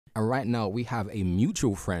And right now we have a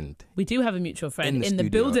mutual friend. We do have a mutual friend in the studio,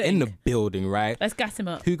 building. In the building, right? Let's gas him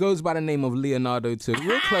up. Who goes by the name of Leonardo too.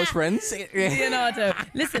 Real close friends. Leonardo.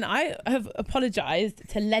 Listen, I have apologised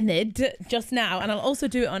to Leonard just now, and I'll also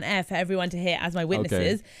do it on air for everyone to hear as my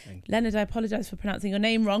witnesses. Okay. Leonard, I apologise for pronouncing your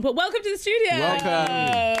name wrong, but welcome to the studio.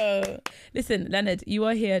 Welcome. Listen, Leonard, you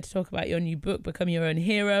are here to talk about your new book, Become Your Own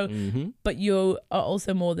Hero, but you are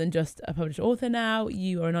also more than just a published author now.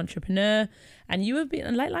 You are an entrepreneur, and you have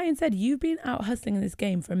been, like Lion said, you've been out hustling in this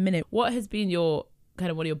game for a minute. What has been your one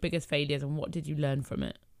of your biggest failures, and what did you learn from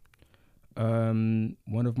it?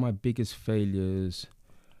 One of my biggest failures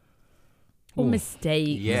or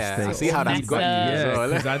mistakes. Yeah, I see how that's got you. Yeah,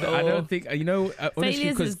 because I don't think honestly,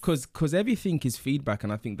 because everything is feedback,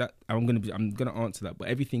 and I think that I'm gonna answer that. But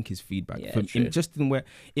everything is feedback. Yeah,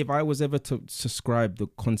 if I was ever to describe the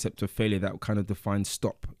concept of failure, that kind of defines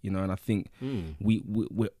stop. And I think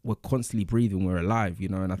we're constantly breathing, we're alive.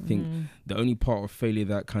 And I think the only part of failure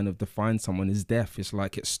that kind of defines someone is death. It's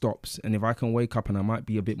like it stops, and if I can wake up and I might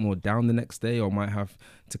be a bit more down the next day, or might have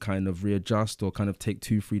to kind of readjust, or kind of take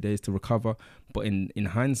 2-3 days to recover. But in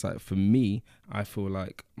hindsight, for me, I feel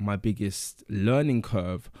like my biggest learning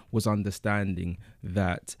curve was understanding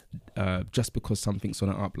that just because something's on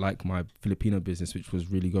an up, like my Filipino business, which was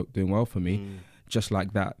really doing well for me, just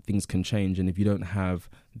like that, things can change. And if you don't have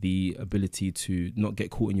the ability to not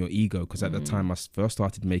get caught in your ego, because at that time I first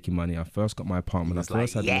started making money, I first got my apartment,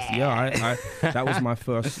 that was my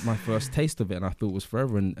first taste of it, and I thought it was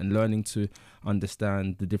forever. And learning to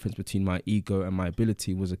understand the difference between my ego and my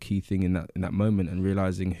ability was a key thing in that moment, and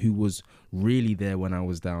realizing who was really there when I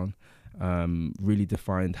was down. Really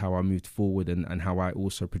defined how I moved forward, and how I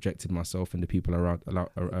also projected myself and the people around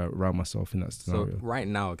myself in that scenario. So right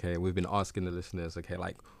now, okay, we've been asking the listeners, okay,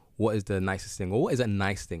 like, what is the nicest thing, or what is a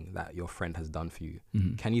nice thing that your friend has done for you?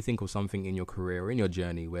 Can you think of something in your career or in your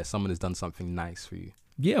journey where someone has done something nice for you?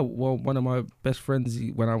 Yeah, well, one of my best friends,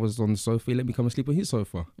 when I was on the sofa, he let me come and sleep on his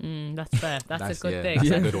sofa. That's fair. That's a good thing.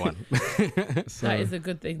 That's a good one. That is a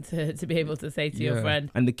good thing to be able to say to your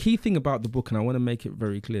friend. And the key thing about the book, and I want to make it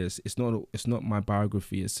very clear, it's not my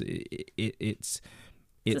biography. It's a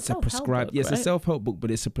prescribed book, it's a self-help book,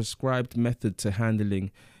 but it's a prescribed method to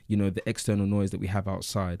handling the external noise that we have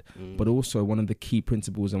outside. But also, one of the key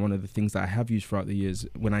principles and one of the things that I have used throughout the years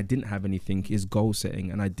when I didn't have anything is goal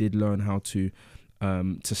setting. And I did learn how to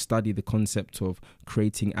study the concept of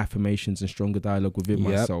creating affirmations and stronger dialogue within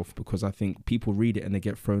myself, because I think people read it and they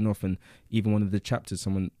get thrown off. And even one of the chapters,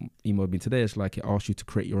 someone emailed me today, it's like it asks you to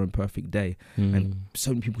create your own perfect day. And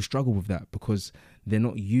so many people struggle with that because they're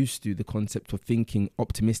not used to the concept of thinking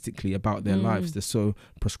optimistically about their lives. They're so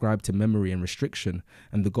prescribed to memory and restriction.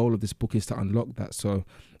 And the goal of this book is to unlock that. So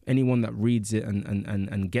anyone that reads it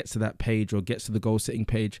and gets to that page, or gets to the goal setting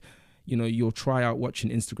page, you'll try out watching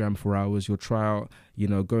Instagram for hours. You'll try out,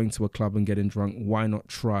 going to a club and getting drunk. Why not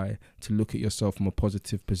try to look at yourself from a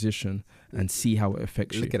positive position and see how it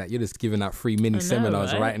affects you? Look at that. You're just giving out free mini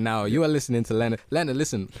seminars right now. You are listening to Leonard. Leonard,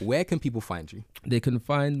 listen, where can people find you? They can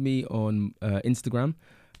find me on Instagram,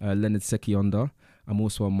 Leonard Sekyonda. I'm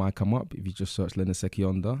also on My Come Up, if you just search Leonard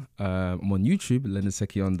Sekyonda. I'm on YouTube, Leonard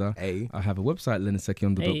Sekyonda. Hey. I have a website,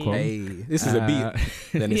 leonardsekyonda.com. Hey, this is a beat.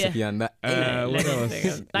 Leonard Sekyonda. What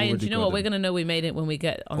else? Lion, do you know what? We're going to know we made it when we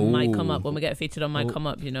get on My Come Up, when we get featured on My Come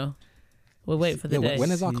Up, We'll wait for the day.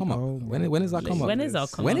 When is our come up? When is our come up? When is our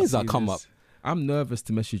come up? When is our come up? I'm nervous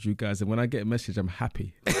to message you guys, and when I get a message, I'm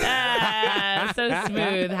happy. So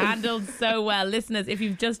smooth, handled so well. Listeners, if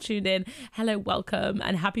you've just tuned in, hello, welcome,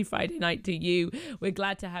 and happy Friday night to you. We're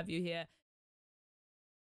glad to have you here.